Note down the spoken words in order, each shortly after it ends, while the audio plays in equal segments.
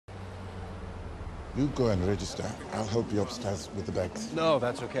You go and register. I'll help you upstairs with the bags. No,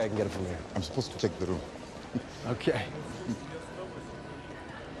 that's okay. I can get it from here. I'm supposed to take the room. Okay.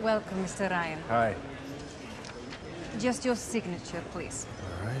 Welcome, Mr. Ryan. Hi. Just your signature, please.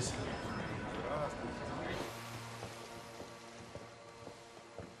 All right.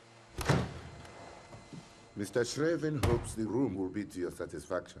 Mr. Shraven hopes the room will be to your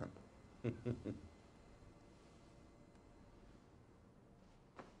satisfaction.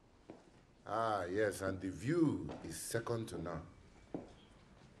 Ah, yes, and the view is second to none.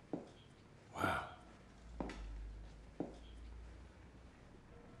 Wow.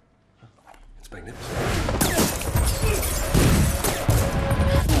 It's magnificent.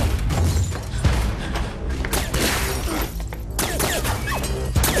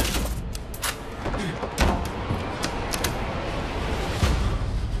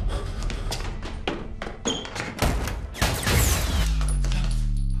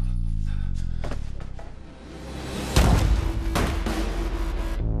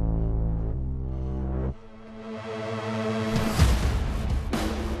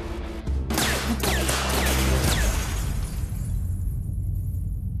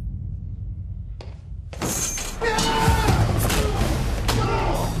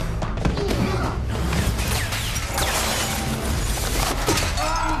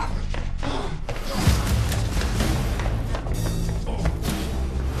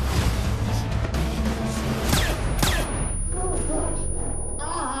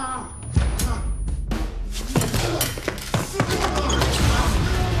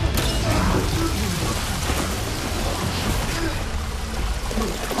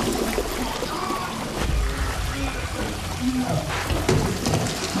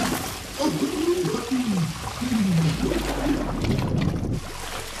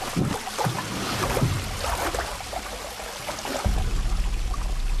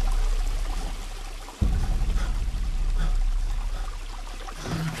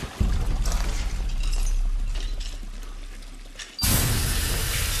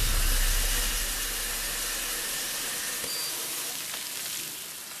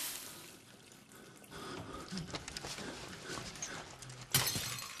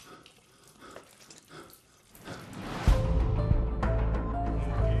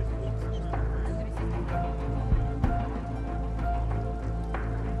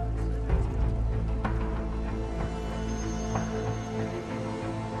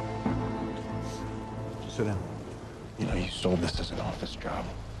 Sit down. You know, you sold this as an office job.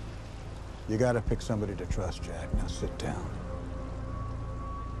 You gotta pick somebody to trust, Jack. Now sit down.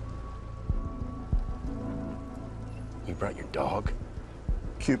 You brought your dog?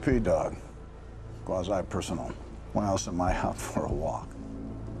 QP dog. Quasi-personal. When else am I out for a walk?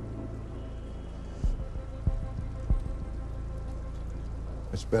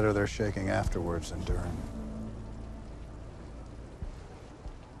 It's better they're shaking afterwards than during.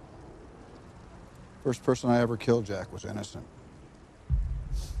 First person I ever killed, Jack, was innocent.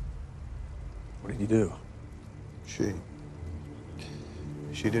 What did you do? She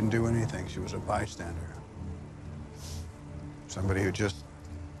didn't do anything. She was a bystander. Somebody who just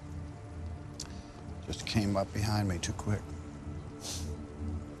came up behind me too quick.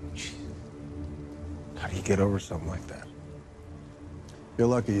 How do you get over something like that? You're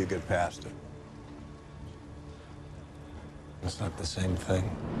lucky you get past it. It's not the same thing.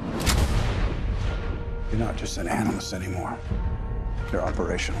 You're not just an animus anymore. You're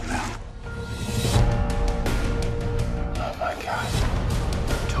operational now. Oh, my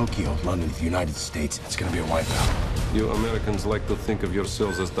God. Tokyo, London, the United States. It's gonna be a wipeout. You Americans like to think of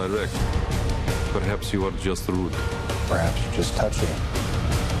yourselves as direct. Perhaps you are just rude. Perhaps you're just touchy.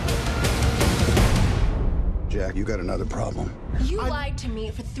 Jack, you got another problem. You lied to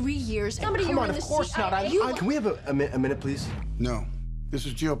me for 3 years. Somebody Come on, of course not. Can we have a minute, please? No. This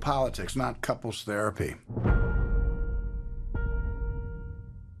is geopolitics, not couples therapy.